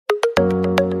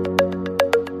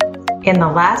In the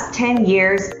last 10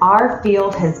 years, our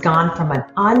field has gone from an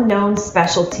unknown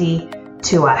specialty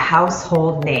to a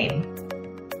household name.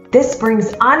 This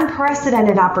brings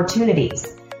unprecedented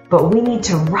opportunities, but we need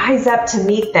to rise up to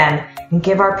meet them and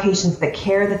give our patients the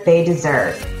care that they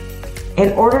deserve.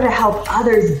 In order to help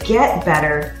others get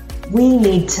better, we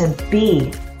need to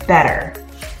be better.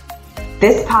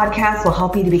 This podcast will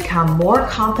help you to become more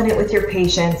confident with your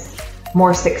patients,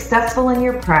 more successful in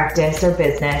your practice or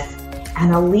business,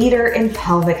 and a leader in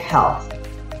pelvic health.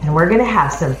 And we're going to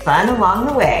have some fun along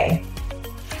the way.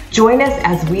 Join us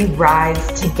as we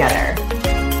rise together.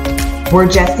 We're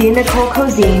Jesse and Nicole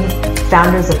Cozine,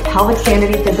 founders of Pelvic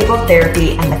Sanity Physical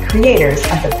Therapy and the creators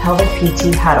of the Pelvic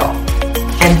PT Huddle.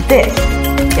 And this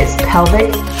is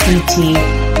Pelvic PT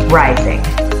Rising.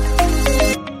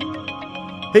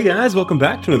 Hey guys, welcome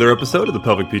back to another episode of the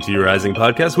Pelvic PT Rising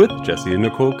podcast with Jesse and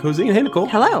Nicole Cozine. Hey Nicole.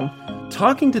 Hello.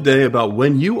 Talking today about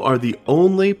when you are the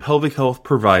only pelvic health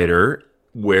provider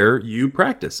where you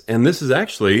practice. And this is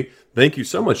actually, thank you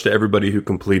so much to everybody who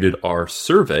completed our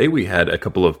survey. We had a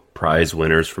couple of prize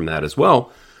winners from that as well.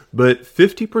 But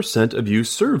 50% of you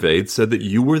surveyed said that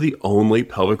you were the only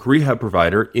pelvic rehab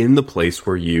provider in the place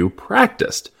where you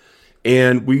practiced.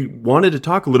 And we wanted to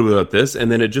talk a little bit about this, and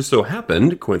then it just so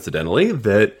happened, coincidentally,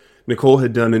 that Nicole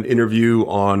had done an interview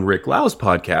on Rick Lau's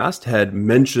podcast, had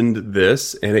mentioned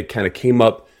this, and it kind of came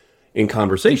up in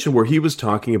conversation where he was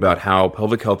talking about how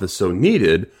pelvic health is so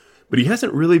needed, but he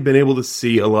hasn't really been able to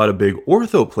see a lot of big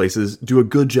ortho places do a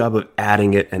good job of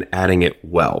adding it and adding it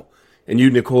well. And you,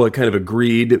 Nicole, had kind of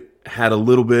agreed, had a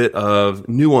little bit of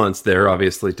nuance there,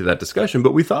 obviously, to that discussion,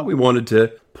 but we thought we wanted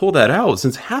to pull that out.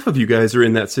 Since half of you guys are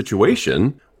in that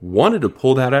situation, wanted to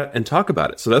pull that out and talk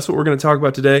about it. So that's what we're going to talk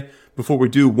about today. Before we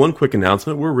do, one quick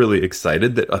announcement. We're really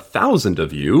excited that 1,000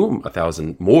 of you,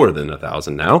 1,000, more than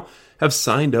 1,000 now, have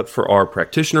signed up for our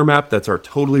practitioner map. That's our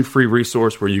totally free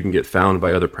resource where you can get found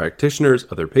by other practitioners,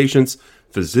 other patients,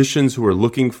 physicians who are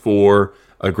looking for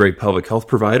a great pelvic health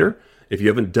provider. If you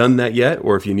haven't done that yet,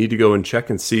 or if you need to go and check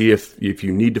and see if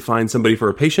you need to find somebody for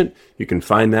a patient, you can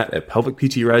find that at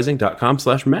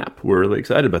pelvicptrising.com/map. We're really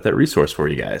excited about that resource for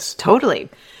you guys. Totally.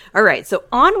 All right, so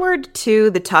onward to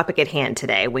the topic at hand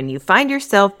today. When you find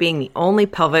yourself being the only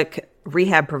pelvic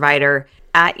rehab provider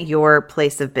at your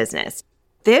place of business,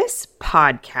 this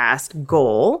podcast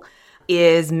goal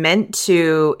is meant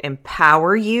to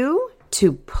empower you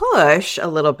to push a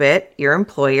little bit your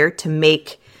employer to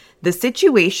make the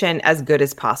situation as good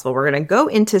as possible. We're going to go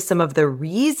into some of the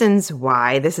reasons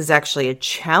why this is actually a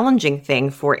challenging thing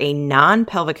for a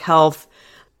non-pelvic health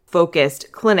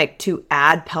focused clinic to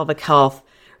add pelvic health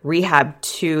rehab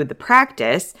to the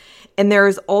practice. And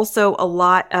there's also a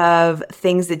lot of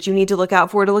things that you need to look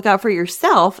out for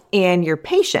yourself and your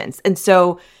patients. And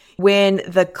so when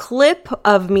the clip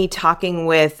of me talking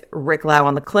with Rick Lau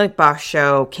on the Clinic Boss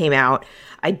show came out,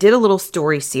 I did a little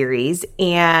story series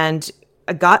and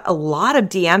I got a lot of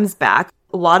DMs back,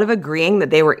 a lot of agreeing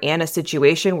that they were in a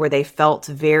situation where they felt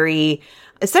very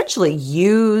essentially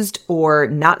used or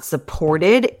not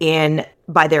supported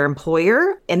by their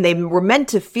employer. And they were meant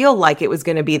to feel like it was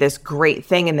going to be this great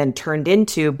thing and then turned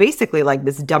into basically like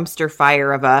this dumpster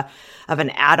fire of an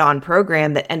add-on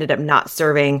program that ended up not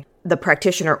serving the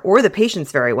practitioner or the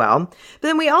patients very well. But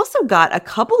then we also got a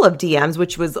couple of DMs,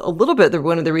 which was a little bit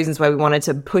one of the reasons why we wanted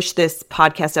to push this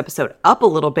podcast episode up a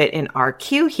little bit in our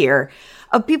queue here,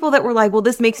 of people that were like, well,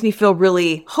 this makes me feel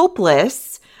really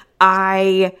hopeless.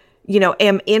 I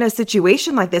am in a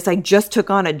situation like this. I just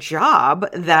took on a job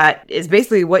that is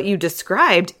basically what you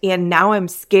described. And now I'm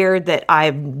scared that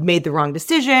I've made the wrong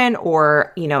decision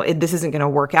or, this isn't going to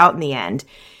work out in the end.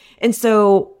 And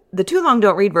so the too long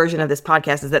don't read version of this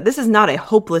podcast is that this is not a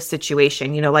hopeless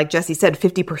situation. Like Jesse said,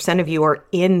 50% of you are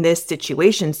in this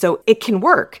situation. So it can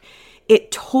work.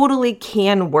 It totally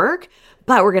can work.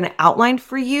 But we're going to outline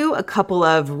for you a couple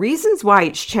of reasons why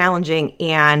it's challenging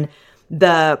and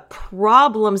the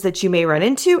problems that you may run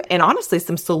into, and honestly,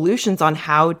 some solutions on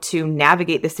how to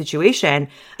navigate the situation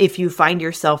if you find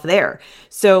yourself there.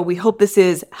 So we hope this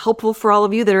is helpful for all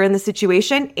of you that are in the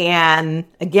situation. And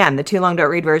again, the too long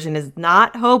don't read version is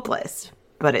not hopeless,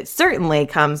 but it certainly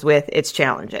comes with its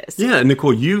challenges. Yeah,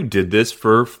 Nicole, you did this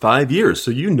for 5 years, so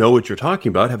you know what you're talking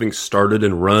about, having started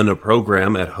and run a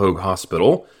program at Hoag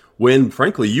Hospital when,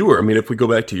 frankly, if we go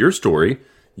back to your story,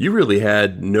 you really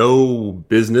had no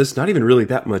business, not even really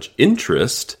that much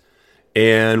interest,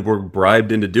 and were bribed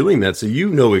into doing that. So you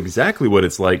know exactly what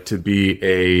it's like to be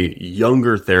a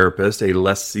younger therapist, a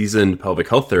less seasoned pelvic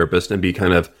health therapist, and be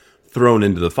kind of thrown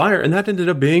into the fire. And that ended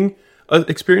up being an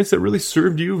experience that really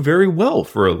served you very well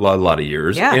for a lot of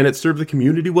years. Yeah. And it served the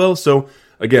community well. So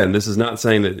again, this is not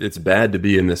saying that it's bad to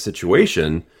be in this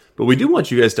situation, but we do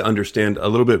want you guys to understand a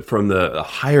little bit from the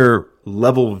higher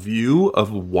level view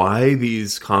of why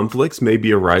these conflicts may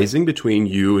be arising between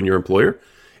you and your employer,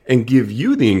 and give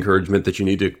you the encouragement that you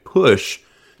need to push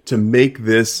to make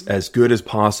this as good as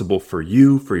possible for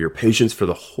you, for your patients, for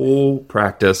the whole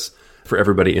practice, for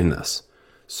everybody in this.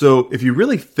 So if you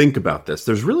really think about this,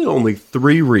 there's really only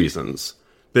 3 reasons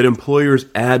that employers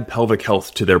add pelvic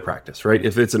health to their practice, right?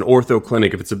 If it's an ortho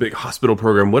clinic, if it's a big hospital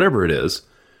program, whatever it is,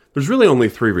 there's really only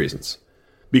 3 reasons.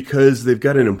 Because they've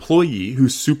got an employee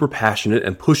who's super passionate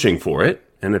and pushing for it.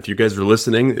 And if you guys are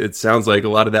listening, it sounds like a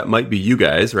lot of that might be you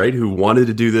guys, right? Who wanted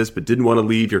to do this, but didn't want to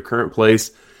leave your current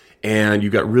place. And you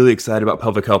got really excited about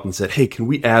pelvic health and said, hey, can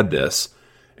we add this?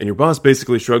 And your boss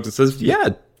basically shrugs and says, yeah,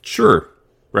 sure.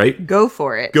 Right? Go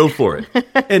for it. Go for it.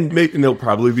 And they'll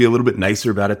probably be a little bit nicer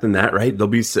about it than that, right? They'll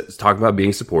be talking about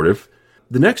being supportive.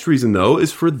 The next reason, though,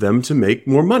 is for them to make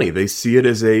more money. They see it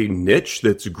as a niche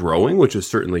that's growing, which is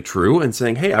certainly true, and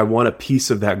saying, hey, I want a piece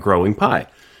of that growing pie.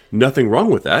 Nothing wrong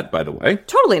with that, by the way.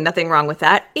 Totally nothing wrong with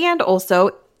that. And also,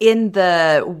 in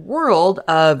the world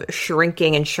of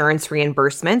shrinking insurance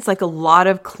reimbursements, like a lot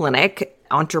of clinic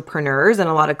entrepreneurs and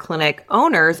a lot of clinic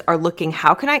owners are looking,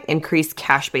 how can I increase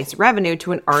cash-based revenue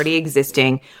to an already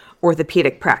existing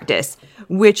orthopedic practice,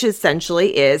 which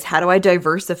essentially is, how do I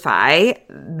diversify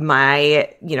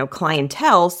my,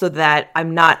 clientele so that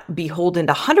I'm not beholden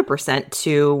to 100%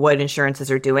 to what insurances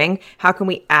are doing? How can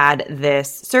we add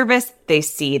this service? They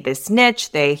see this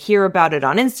niche, they hear about it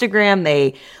on Instagram,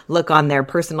 they look on their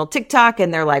personal TikTok,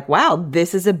 and they're like, wow,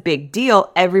 this is a big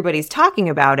deal. Everybody's talking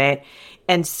about it.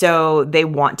 And so they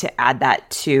want to add that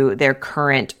to their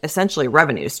current, essentially,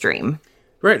 revenue stream.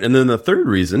 Right. And then the third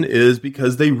reason is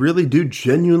because they really do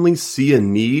genuinely see a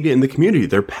need in the community.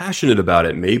 They're passionate about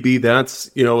it. Maybe that's,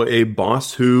 a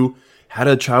boss who had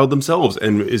a child themselves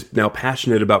and is now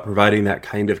passionate about providing that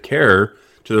kind of care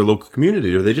to their local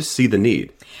community, or they just see the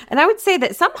need. And I would say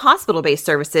that some hospital-based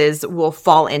services will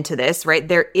fall into this, right?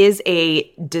 There is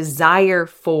a desire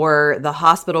for the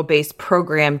hospital-based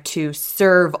program to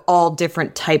serve all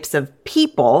different types of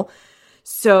people.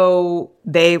 So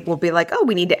they will be like, oh,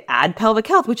 we need to add pelvic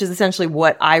health, which is essentially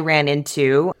what I ran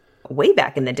into way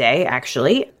back in the day,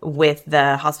 actually, with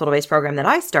the hospital-based program that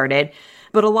I started.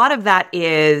 But a lot of that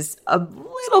is a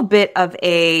little bit of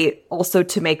also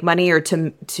to make money or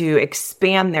to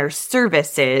expand their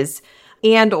services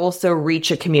and also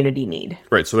reach a community need.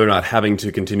 Right. So they're not having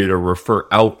to continue to refer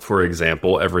out, for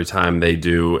example, every time they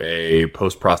do a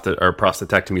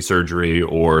prostatectomy surgery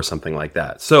or something like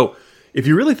that. So if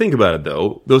you really think about it,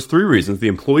 though, those 3 reasons, the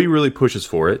employee really pushes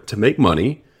for it to make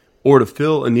money or to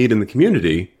fill a need in the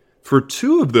community. For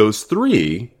 2 of those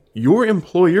 3, your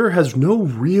employer has no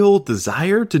real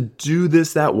desire to do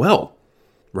this that well,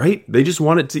 right? They just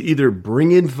want it to either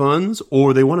bring in funds,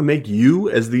 or they want to make you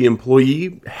as the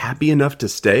employee happy enough to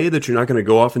stay that you're not going to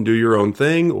go off and do your own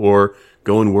thing or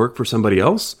go and work for somebody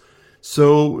else.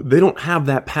 So they don't have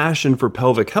that passion for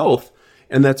pelvic health.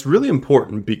 And that's really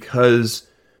important, because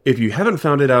if you haven't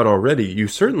found it out already, you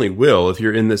certainly will if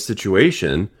you're in this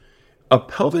situation. A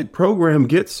pelvic program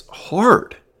gets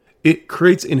hard. It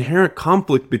creates inherent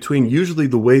conflict between usually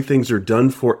the way things are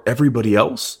done for everybody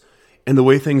else and the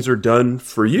way things are done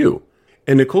for you.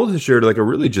 And Nicole has shared like a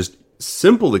really just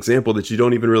simple example that you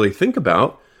don't even really think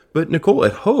about. But Nicole,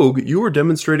 at Hoag, you were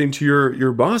demonstrating to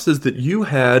your bosses that you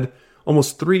had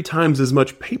almost 3 times as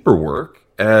much paperwork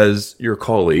as your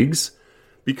colleagues.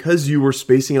 Because you were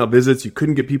spacing out visits, you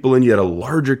couldn't get people in, you had a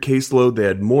larger caseload, they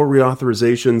had more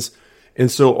reauthorizations.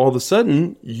 And so all of a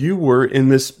sudden, you were in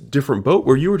this different boat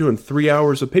where you were doing 3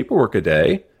 hours of paperwork a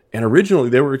day. And originally,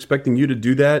 they were expecting you to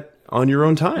do that on your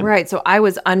own time. Right. So I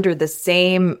was under the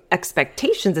same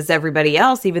expectations as everybody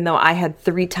else, even though I had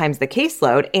 3 times the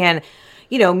caseload. And,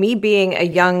 me being a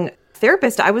young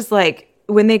therapist, I was like,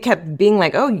 when they kept being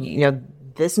like, oh,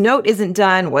 this note isn't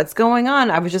done, what's going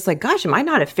on? I was just like, gosh, am I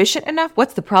not efficient enough?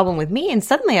 What's the problem with me? And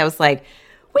suddenly I was like,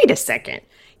 wait a second.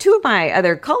 2 of my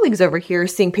other colleagues over here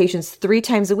seeing patients 3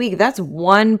 times a week. That's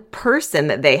 1 person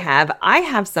that they have. I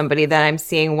have somebody that I'm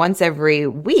seeing once every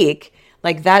week.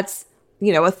 Like that's,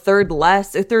 a third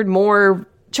more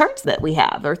charts that we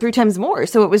have, or 3 times more.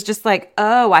 So it was just like,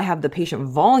 oh, I have the patient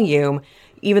volume,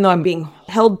 even though I'm being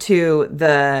held to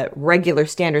the regular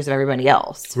standards of everybody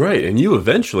else. Right. And you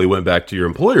eventually went back to your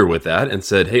employer with that and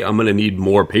said, hey, I'm going to need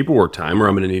more paperwork time, or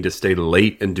I'm going to need to stay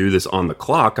late and do this on the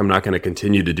clock. I'm not going to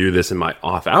continue to do this in my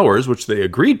off hours, which they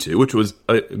agreed to, which was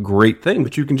a great thing.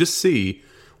 But you can just see,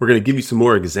 we're going to give you some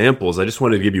more examples. I just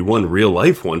wanted to give you one real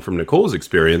life one from Nicole's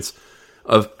experience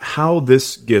of how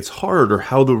this gets hard or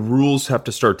how the rules have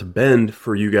to start to bend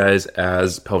for you guys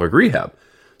as pelvic rehab.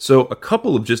 So a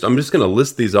couple of I'm just going to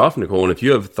list these off, Nicole, and if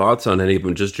you have thoughts on any of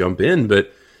them, just jump in.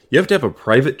 But you have to have a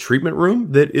private treatment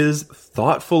room that is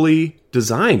thoughtfully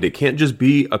designed. It can't just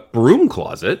be a broom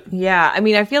closet. Yeah. I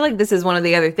mean, I feel like this is one of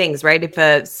the other things, right? If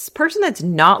a person that's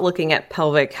not looking at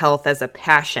pelvic health as a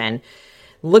passion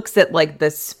looks at like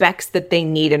the specs that they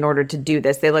need in order to do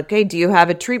this, they look, hey, do you have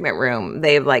a treatment room?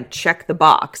 They like check the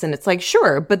box and it's like,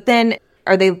 sure. But then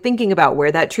are they thinking about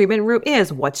where that treatment room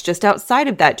is? What's just outside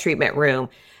of that treatment room?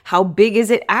 How big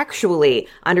is it actually?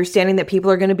 Understanding that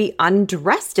people are going to be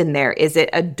undressed in there. Is it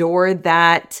a door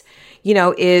that,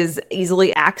 is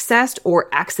easily accessed or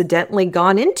accidentally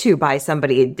gone into by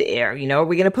somebody? Are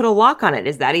we going to put a lock on it?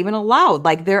 Is that even allowed?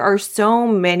 Like there are so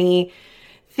many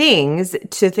things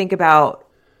to think about,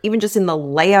 even just in the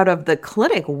layout of the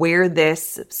clinic, where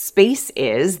this space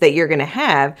is that you're going to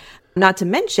have. Not to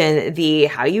mention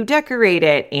how you decorate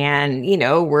it. And,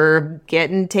 we're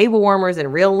getting table warmers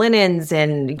and real linens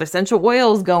and essential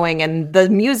oils going, and the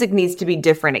music needs to be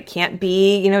different. It can't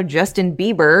be, Justin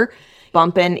Bieber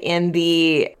bumping in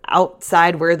the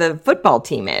outside where the football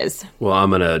team is. Well, I'm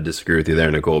going to disagree with you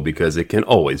there, Nicole, because it can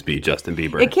always be Justin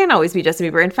Bieber. It can always be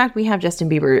Justin Bieber. In fact, we have Justin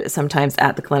Bieber sometimes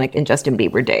at the clinic in Justin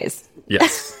Bieber days.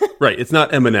 Yes. Right. It's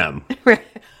not Eminem.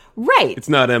 Right. It's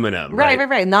not Eminem.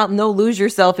 Right. No Lose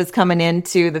Yourself is coming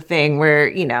into the thing where,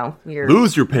 you're...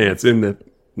 Lose your pants in the...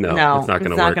 No, it's not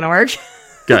going to work. It's not going to work.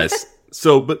 Guys,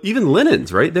 but even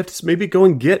linens, right? They have to maybe go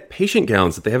and get patient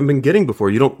gowns that they haven't been getting before.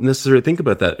 You don't necessarily think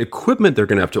about that. Equipment they're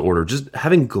going to have to order. Just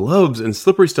having gloves and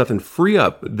slippery stuff and free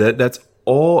up, that's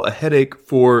all a headache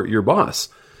for your boss.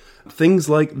 Things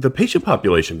like the patient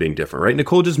population being different, right?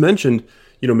 Nicole just mentioned,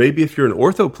 maybe if you're an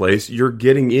ortho place, you're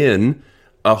getting in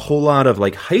a whole lot of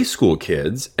like high school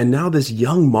kids, and now this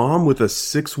young mom with a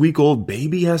 6-week-old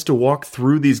baby has to walk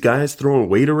through these guys throwing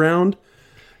weight around,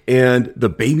 and the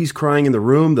baby's crying in the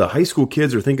room. The high school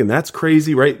kids are thinking that's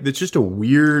crazy, right? It's just a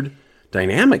weird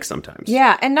dynamic sometimes.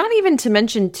 Yeah, and not even to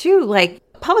mention too, like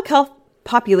public health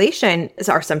population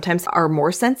are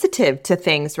more sensitive to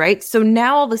things, right? So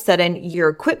now all of a sudden your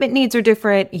equipment needs are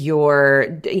different.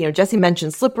 Jesse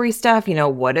mentioned slippery stuff.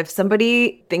 What if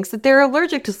somebody thinks that they're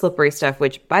allergic to slippery stuff,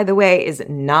 which by the way is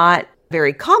not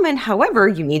very common. However,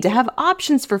 you need to have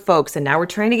options for folks. And now we're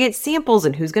trying to get samples,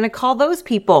 and who's going to call those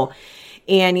people?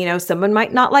 And, someone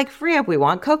might not like free up. We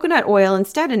want coconut oil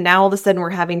instead. And now all of a sudden we're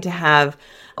having to have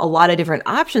a lot of different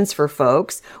options for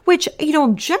folks, which,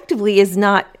 objectively is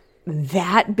not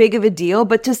that big of a deal,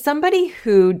 but to somebody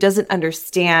who doesn't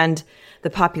understand the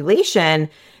population,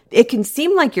 it can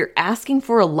seem like you're asking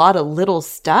for a lot of little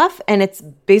stuff, and it's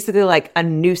basically like a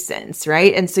nuisance,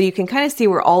 right? And so you can kind of see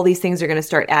where all these things are going to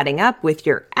start adding up with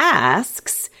your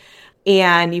asks,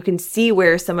 and you can see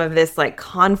where some of this like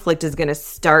conflict is going to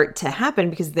start to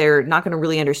happen because they're not going to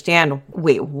really understand,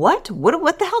 wait, what the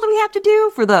hell do we have to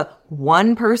do for the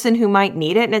one person who might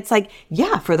need it? And it's like,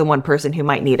 yeah, for the one person who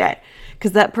might need it.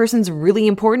 Because that person's really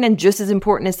important and just as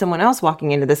important as someone else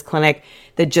walking into this clinic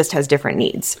that just has different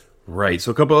needs. Right. So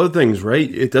a couple other things,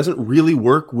 right? It doesn't really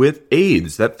work with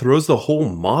aids. That throws the whole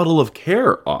model of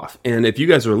care off. And if you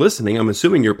guys are listening, I'm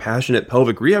assuming you're passionate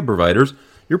pelvic rehab providers.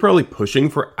 You're probably pushing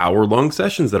for hour-long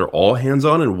sessions that are all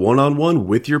hands-on and one-on-one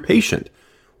with your patient.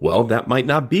 Well, that might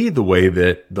not be the way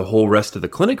that the whole rest of the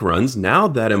clinic runs. Now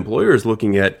that employer is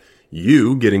looking at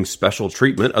you getting special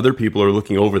treatment, other people are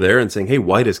looking over there and saying, hey,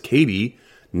 why does Katie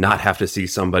not have to see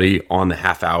somebody on the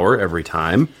half hour every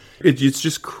time? It's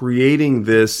just creating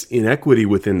this inequity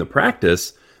within the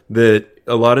practice that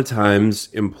a lot of times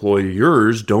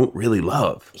employers don't really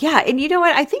love. Yeah. And you know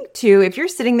what? I think too, if you're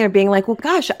sitting there being like, well,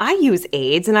 gosh, I use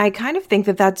aids and I kind of think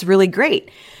that that's really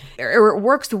great, or it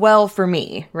works well for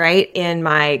me, right? In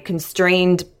my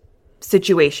constrained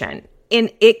situation. And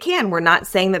it can. We're not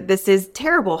saying that this is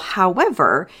terrible.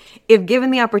 However, if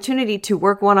given the opportunity to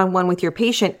work one-on-one with your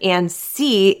patient and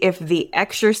see if the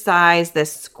exercise, the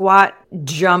squat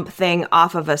jump thing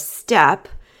off of a step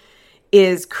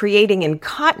is creating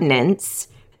incontinence,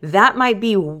 that might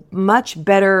be much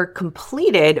better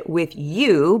completed with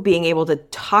you being able to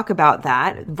talk about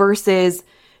that versus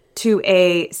to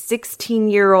a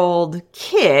 16-year-old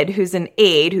kid who's an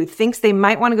aide who thinks they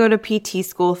might want to go to PT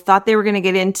school, thought they were going to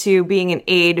get into being an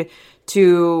aide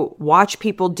to watch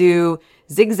people do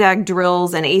zigzag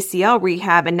drills and ACL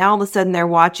rehab. And now all of a sudden they're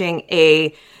watching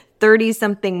a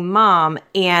 30-something mom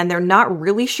and they're not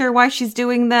really sure why she's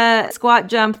doing the squat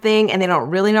jump thing. And they don't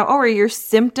really know, are your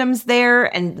symptoms there?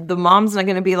 And the mom's not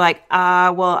going to be like,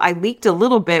 well, I leaked a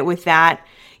little bit with that.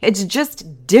 It's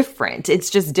just different.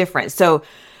 So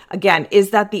Again,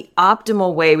 is that the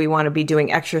optimal way we want to be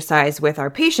doing exercise with our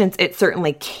patients? It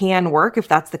certainly can work if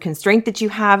that's the constraint that you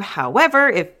have. However,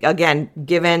 if, again,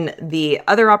 given the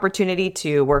other opportunity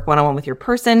to work one-on-one with your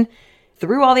person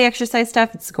through all the exercise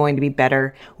stuff, it's going to be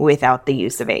better without the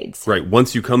use of aids. Right.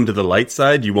 Once you come to the light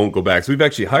side, you won't go back. So we've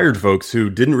actually hired folks who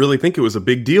didn't really think it was a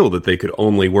big deal that they could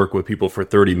only work with people for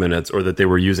 30 minutes or that they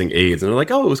were using aids. And they're like,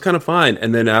 oh, it was kind of fine.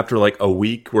 And then after like a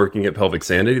week working at Pelvic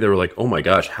Sanity, they were like, oh my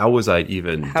gosh, how was I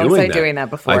even doing that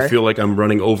before? I feel like I'm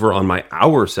running over on my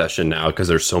hour session now because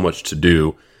there's so much to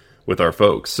do with our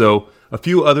folks. So a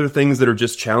few other things that are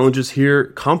just challenges here.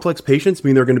 Complex patients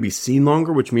mean they're going to be seen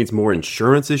longer, which means more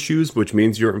insurance issues, which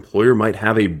means your employer might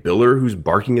have a biller who's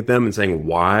barking at them and saying,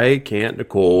 why can't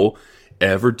Nicole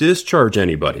ever discharge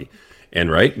anybody? And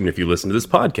if you listen to this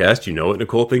podcast, you know what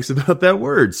Nicole thinks about that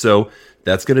word. So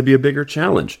that's going to be a bigger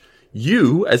challenge.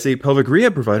 You, as a pelvic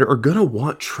rehab provider, are going to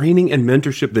want training and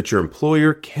mentorship that your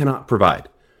employer cannot provide.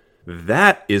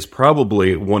 That is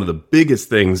probably one of the biggest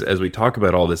things as we talk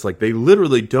about all this. Like, they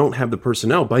literally don't have the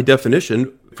personnel, by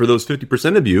definition, for those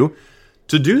 50% of you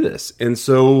to do this. And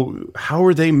so how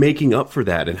are they making up for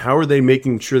that? And how are they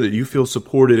making sure that you feel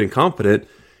supported and confident?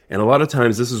 And a lot of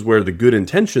times this is where the good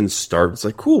intentions start. It's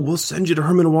like, cool, we'll send you to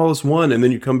Herman Wallace 1. And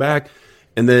then you come back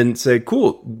and then say,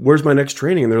 cool, where's my next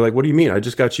training? And they're like, what do you mean? I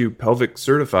just got you pelvic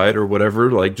certified or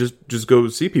whatever. Like, just go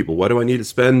see people. Why do I need to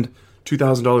spend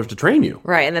 $2,000 to train you?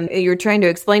 Right. And then you're trying to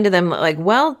explain to them like,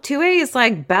 well, 2A is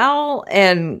like bowel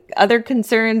and other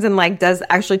concerns and like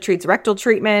actually treats rectal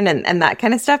treatment and that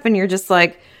kind of stuff. And you're just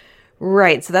like,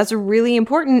 right. So that's really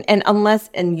important.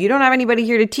 And you don't have anybody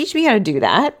here to teach me how to do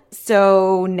that.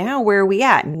 So now where are we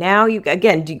at? Now you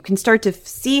can start to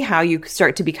see how you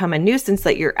start to become a nuisance,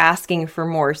 that you're asking for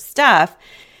more stuff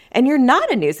and you're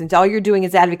not a nuisance. All you're doing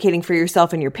is advocating for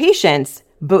yourself and your patients.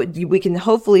 But we can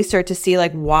hopefully start to see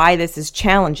like why this is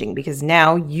challenging, because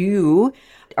now you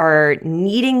are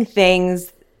needing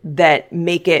things that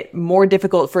make it more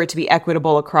difficult for it to be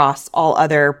equitable across all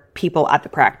other people at the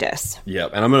practice. Yeah,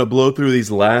 and I'm going to blow through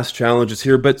these last challenges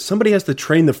here, but somebody has to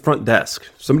train the front desk.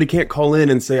 Somebody can't call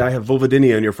in and say, I have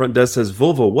vulvodynia, and your front desk says,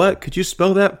 vulva, what? Could you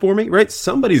spell that for me? Right?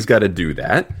 Somebody's got to do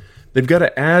that. They've got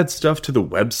to add stuff to the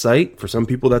website. For some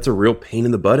people, that's a real pain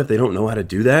in the butt if they don't know how to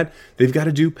do that. They've got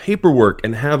to do paperwork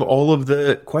and have all of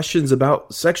the questions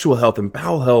about sexual health and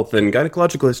bowel health and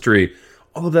gynecological history,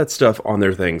 all of that stuff on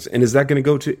their things. And is that going to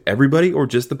go to everybody or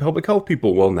just the pelvic health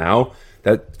people? Well, now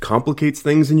that complicates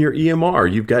things in your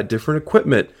EMR. You've got different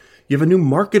equipment. You have a new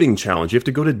marketing challenge. You have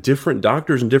to go to different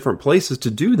doctors and different places to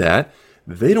do that.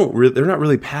 They're not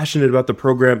really passionate about the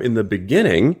program in the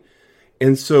beginning.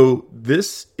 And so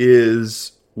this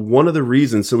is one of the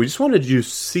reasons. So we just wanted you to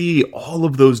see all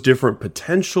of those different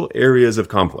potential areas of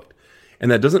conflict. And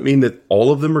that doesn't mean that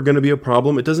all of them are going to be a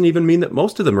problem. It doesn't even mean that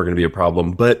most of them are going to be a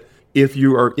problem. But if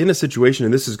you are in a situation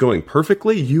and this is going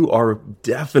perfectly, you are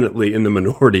definitely in the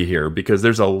minority here, because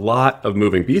there's a lot of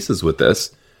moving pieces with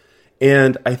this.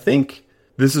 And I think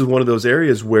this is one of those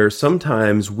areas where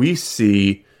sometimes we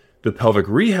see the pelvic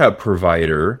rehab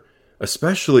provider,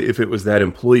 especially if it was that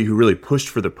employee who really pushed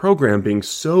for the program, being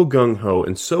so gung-ho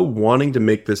and so wanting to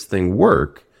make this thing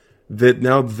work, that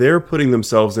now they're putting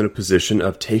themselves in a position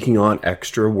of taking on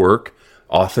extra work,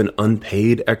 often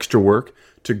unpaid extra work,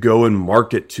 to go and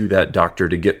market to that doctor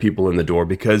to get people in the door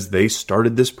because they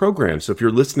started this program. So if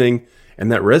you're listening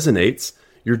and that resonates,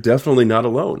 you're definitely not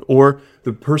alone. Or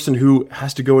the person who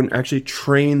has to go and actually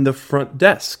train the front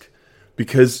desk,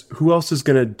 because who else is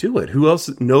going to do it? Who else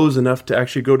knows enough to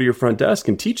actually go to your front desk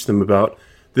and teach them about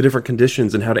the different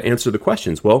conditions and how to answer the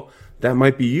questions? Well, that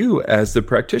might be you as the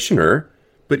practitioner,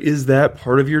 but is that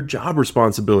part of your job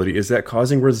responsibility? Is that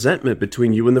causing resentment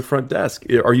between you and the front desk?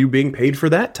 Are you being paid for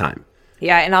that time?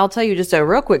 Yeah, and I'll tell you just a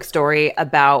real quick story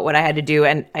about what I had to do,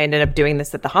 and I ended up doing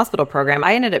this at the hospital program.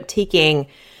 I ended up taking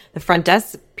the front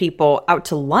desk people out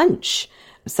to lunch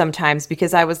sometimes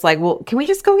because I was like, well, can we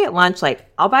just go get lunch?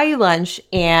 Like, I'll buy you lunch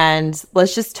and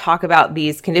let's just talk about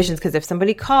these conditions. Because if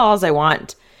somebody calls, I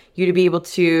want you to be able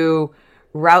to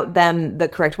route them the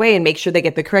correct way and make sure they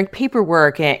get the correct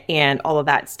paperwork and all of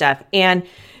that stuff. And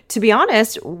to be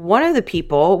honest, one of the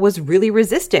people was really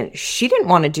resistant. She didn't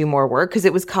want to do more work because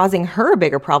it was causing her a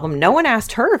bigger problem. No one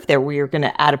asked her if we were going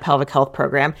to add a pelvic health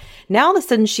program. Now all of a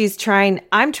sudden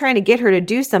I'm trying to get her to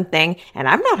do something and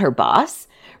I'm not her boss.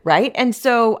 Right. And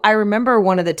so I remember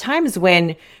one of the times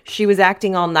when she was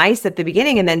acting all nice at the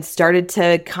beginning and then started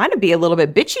to kind of be a little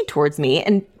bit bitchy towards me.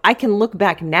 And I can look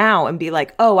back now and be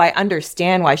like, oh, I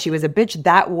understand why she was a bitch.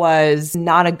 That was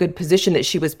not a good position that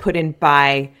she was put in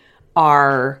by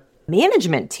our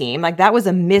management team. Like that was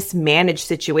a mismanaged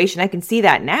situation. I can see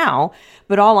that now,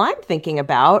 but all I'm thinking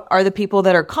about are the people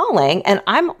that are calling, and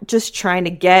I'm just trying to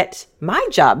get my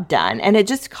job done. And it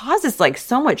just causes like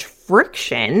so much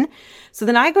friction. So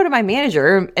then I go to my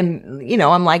manager and,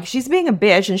 I'm like, she's being a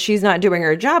bitch and she's not doing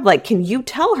her job. Like, can you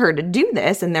tell her to do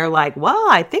this? And they're like, well,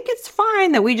 I think it's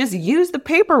fine that we just use the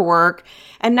paperwork.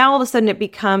 And now all of a sudden it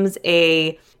becomes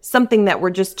something that we're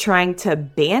just trying to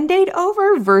Band-Aid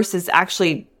over versus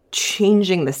actually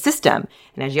changing the system.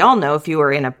 And as y'all know, if you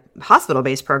are in a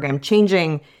hospital-based program,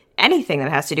 changing anything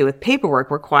that has to do with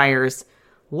paperwork requires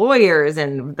lawyers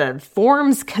and the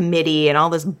forms committee and all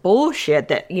this bullshit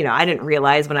that, I didn't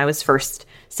realize when I was first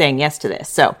saying yes to this.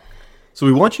 So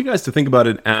we want you guys to think about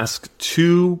it and ask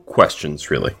two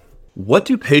questions, really. What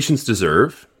do patients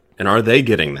deserve? And are they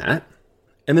getting that?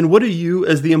 And then what do you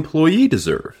as the employee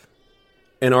deserve?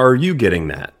 And are you getting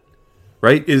that?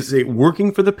 Right? Is it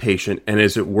working for the patient and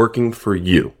is it working for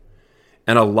you?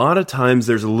 And a lot of times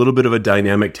there's a little bit of a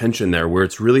dynamic tension there where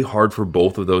it's really hard for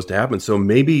both of those to happen. So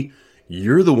maybe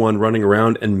you're the one running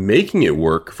around and making it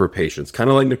work for patients, kind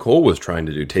of like Nicole was trying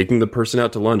to do, taking the person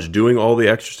out to lunch, doing all the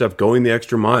extra stuff, going the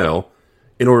extra mile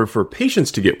in order for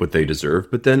patients to get what they deserve.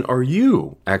 But then are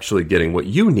you actually getting what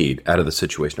you need out of the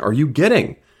situation? Are you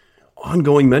getting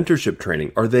ongoing mentorship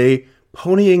training? Are they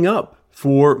ponying up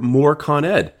for more Con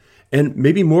Ed? And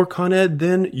maybe more Con Ed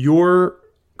than your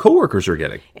coworkers are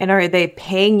getting? And are they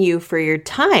paying you for your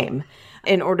time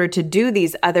in order to do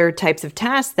these other types of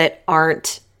tasks that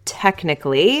aren't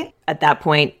technically, at that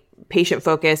point,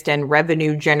 patient-focused and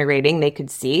revenue-generating, they could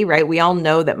see, right? We all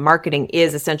know that marketing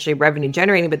is essentially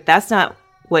revenue-generating, but that's not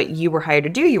what you were hired to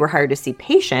do. You were hired to see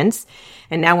patients.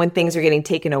 And now when things are getting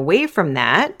taken away from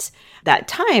that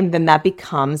time, then that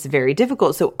becomes very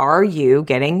difficult. So are you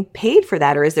getting paid for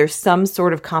that? Or is there some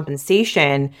sort of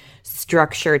compensation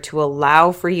structure to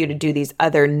allow for you to do these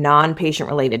other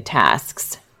non-patient-related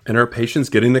tasks? And are patients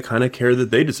getting the kind of care that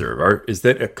they deserve? Is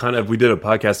that we did a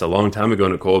podcast a long time ago,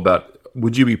 Nicole, about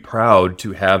would you be proud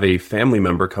to have a family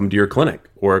member come to your clinic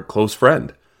or a close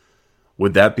friend?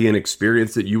 Would that be an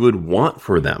experience that you would want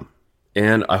for them?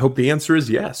 And I hope the answer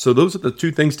is yes. So those are the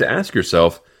two things to ask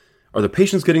yourself. Are the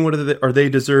patients getting what they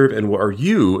deserve? And are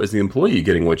you, as the employee,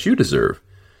 getting what you deserve?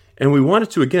 And we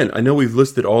wanted to, again, I know we've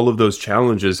listed all of those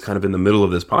challenges kind of in the middle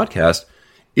of this podcast.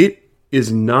 It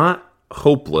is not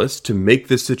hopeless to make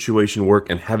this situation work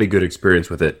and have a good experience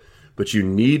with it, but you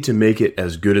need to make it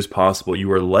as good as possible. You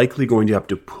are likely going to have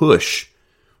to push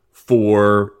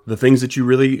for the things that you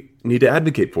really need to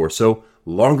advocate for. So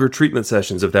longer treatment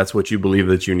sessions, if that's what you believe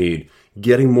that you need,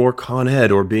 getting more Con Ed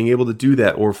or being able to do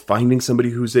that, or finding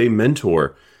somebody who's a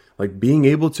mentor, like being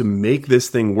able to make this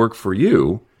thing work for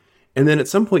you. And then at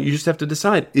some point you just have to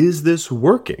decide, is this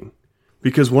working?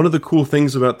 Because one of the cool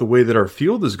things about the way that our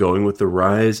field is going with the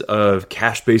rise of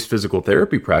cash-based physical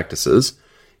therapy practices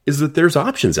is that there's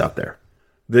options out there,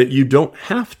 that you don't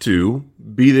have to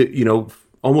be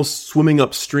almost swimming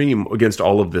upstream against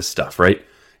all of this stuff, right?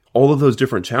 All of those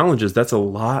different challenges, that's a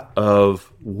lot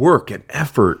of work and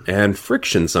effort and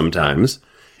friction sometimes.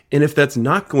 And if that's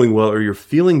not going well, or you're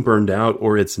feeling burned out,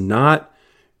 or it's not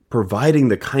providing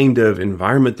the kind of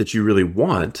environment that you really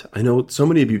want. I know so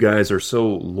many of you guys are so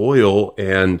loyal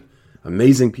and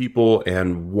amazing people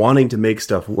and wanting to make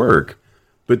stuff work.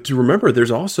 But to remember, there's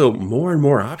also more and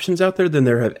more options out there than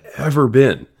there have ever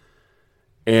been.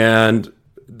 And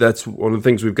that's one of the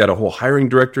things. We've got a whole hiring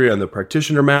directory on the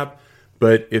practitioner map.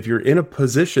 But if you're in a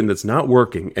position that's not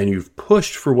working and you've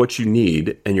pushed for what you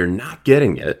need and you're not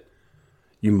getting it,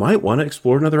 you might want to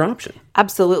explore another option.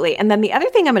 Absolutely. And then the other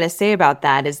thing I'm going to say about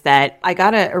that is that I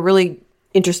got a really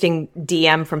interesting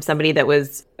DM from somebody that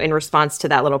was in response to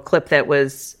that little clip that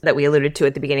we alluded to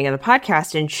at the beginning of the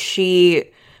podcast. And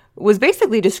she was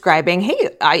basically describing, hey,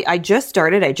 I just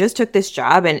started, I just took this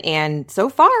job and so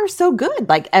far so good.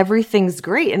 Like everything's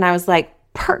great. And I was like,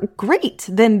 great.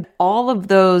 Then all of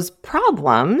those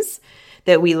problems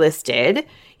that we listed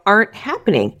aren't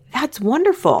happening. That's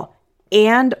wonderful.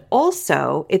 And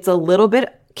also,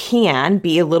 can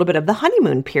be a little bit of the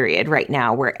honeymoon period right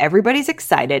now where everybody's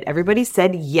excited. Everybody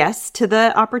said yes to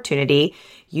the opportunity.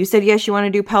 You said, yes, you want to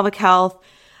do pelvic health.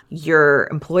 Your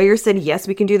employer said, yes,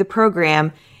 we can do the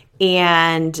program.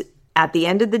 And at the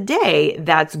end of the day,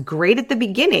 that's great at the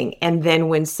beginning. And then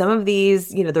when some of these,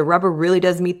 the rubber really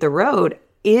does meet the road,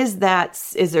 is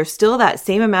there still that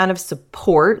same amount of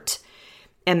support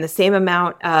and the same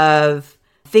amount of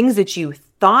things that you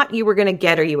thought you were going to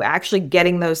get? Are you actually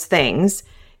getting those things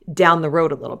down the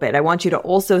road a little bit? I want you to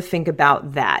also think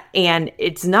about that. And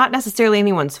it's not necessarily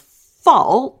anyone's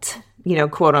fault,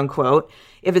 quote unquote,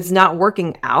 if it's not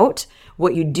working out.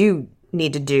 What you do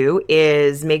need to do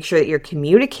is make sure that you're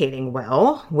communicating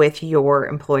well with your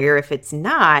employer. If it's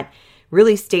not,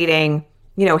 really stating,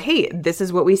 hey, this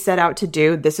is what we set out to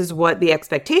do. This is what the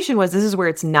expectation was. This is where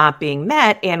it's not being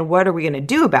met. And what are we going to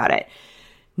do about it?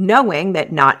 Knowing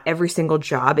that not every single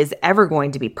job is ever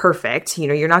going to be perfect.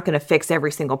 You're not going to fix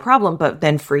every single problem, but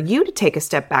then for you to take a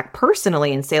step back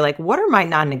personally and say, what are my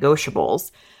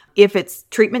non-negotiables? If it's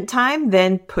treatment time,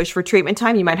 then push for treatment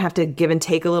time. You might have to give and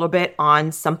take a little bit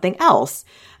on something else.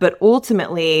 But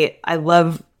ultimately, I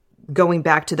love going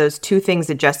back to those two things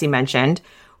that Jesse mentioned.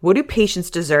 What do patients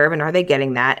deserve, and are they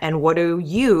getting that? And what do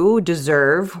you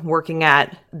deserve working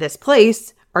at this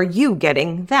place? Are you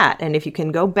getting that? And if you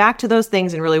can go back to those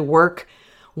things and really work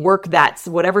that,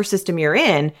 whatever system you're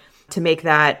in, to make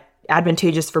that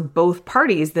advantageous for both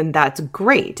parties, then that's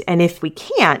great. And if we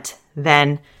can't,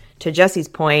 then to Jesse's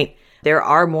point, there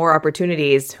are more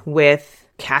opportunities with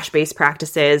cash-based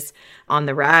practices on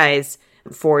the rise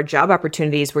for job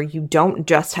opportunities where you don't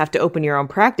just have to open your own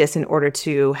practice in order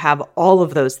to have all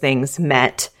of those things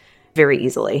met very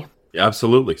easily.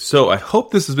 Absolutely. So I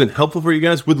hope this has been helpful for you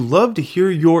guys. Would love to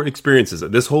hear your experiences.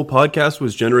 This whole podcast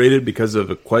was generated because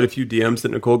of quite a few DMs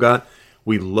that Nicole got.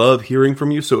 We love hearing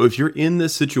from you. So if you're in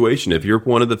this situation, if you're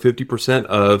one of the 50%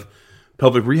 of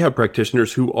pelvic rehab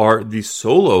practitioners who are the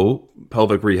solo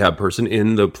pelvic rehab person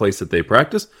in the place that they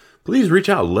practice, please reach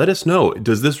out. Let us know.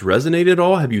 Does this resonate at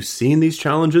all? Have you seen these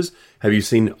challenges? Have you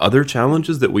seen other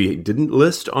challenges that we didn't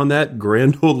list on that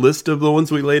grand old list of the ones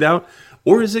we laid out?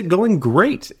 Or is it going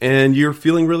great and you're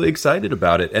feeling really excited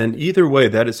about it? And either way,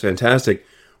 that is fantastic.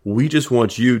 We just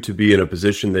want you to be in a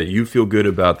position that you feel good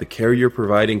about the care you're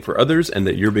providing for others and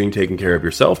that you're being taken care of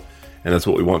yourself. And that's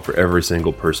what we want for every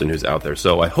single person who's out there.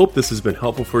 So I hope this has been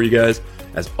helpful for you guys.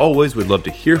 As always, we'd love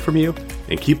to hear from you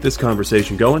and keep this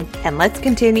conversation going. And let's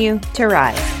continue to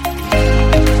rise.